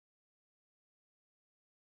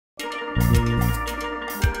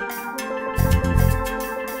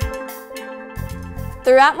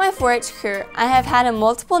Throughout my 4-H career, I have had a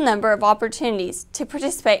multiple number of opportunities to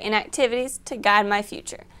participate in activities to guide my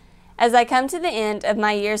future. As I come to the end of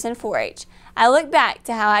my years in 4-H, I look back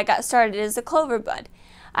to how I got started as a Clover Bud.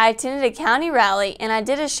 I attended a county rally and I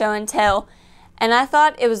did a show and tell, and I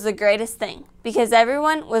thought it was the greatest thing because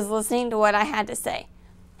everyone was listening to what I had to say.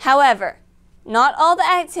 However, not all the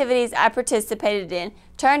activities I participated in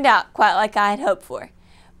turned out quite like I had hoped for,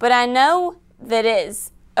 but I know that it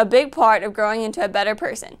is a big part of growing into a better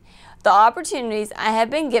person. The opportunities I have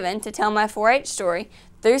been given to tell my 4-H story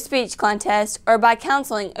through speech contests or by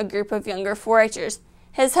counseling a group of younger 4-Hers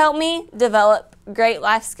has helped me develop great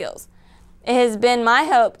life skills. It has been my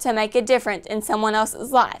hope to make a difference in someone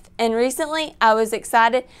else's life, and recently I was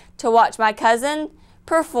excited to watch my cousin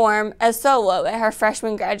perform a solo at her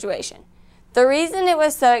freshman graduation. The reason it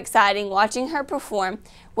was so exciting watching her perform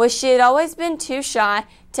was she had always been too shy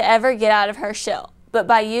to ever get out of her shell. But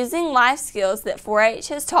by using life skills that 4-H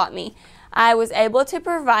has taught me, I was able to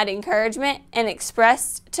provide encouragement and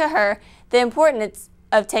express to her the importance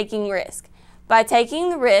of taking risk. By taking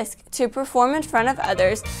the risk to perform in front of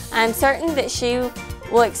others, I am certain that she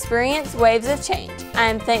will experience waves of change. I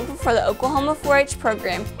am thankful for the Oklahoma 4-H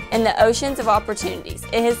program and the oceans of opportunities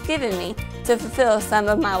it has given me to fulfill some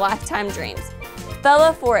of my lifetime dreams.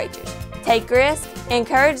 Fellow 4-Hers, take risk,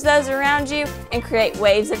 encourage those around you, and create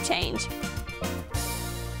waves of change.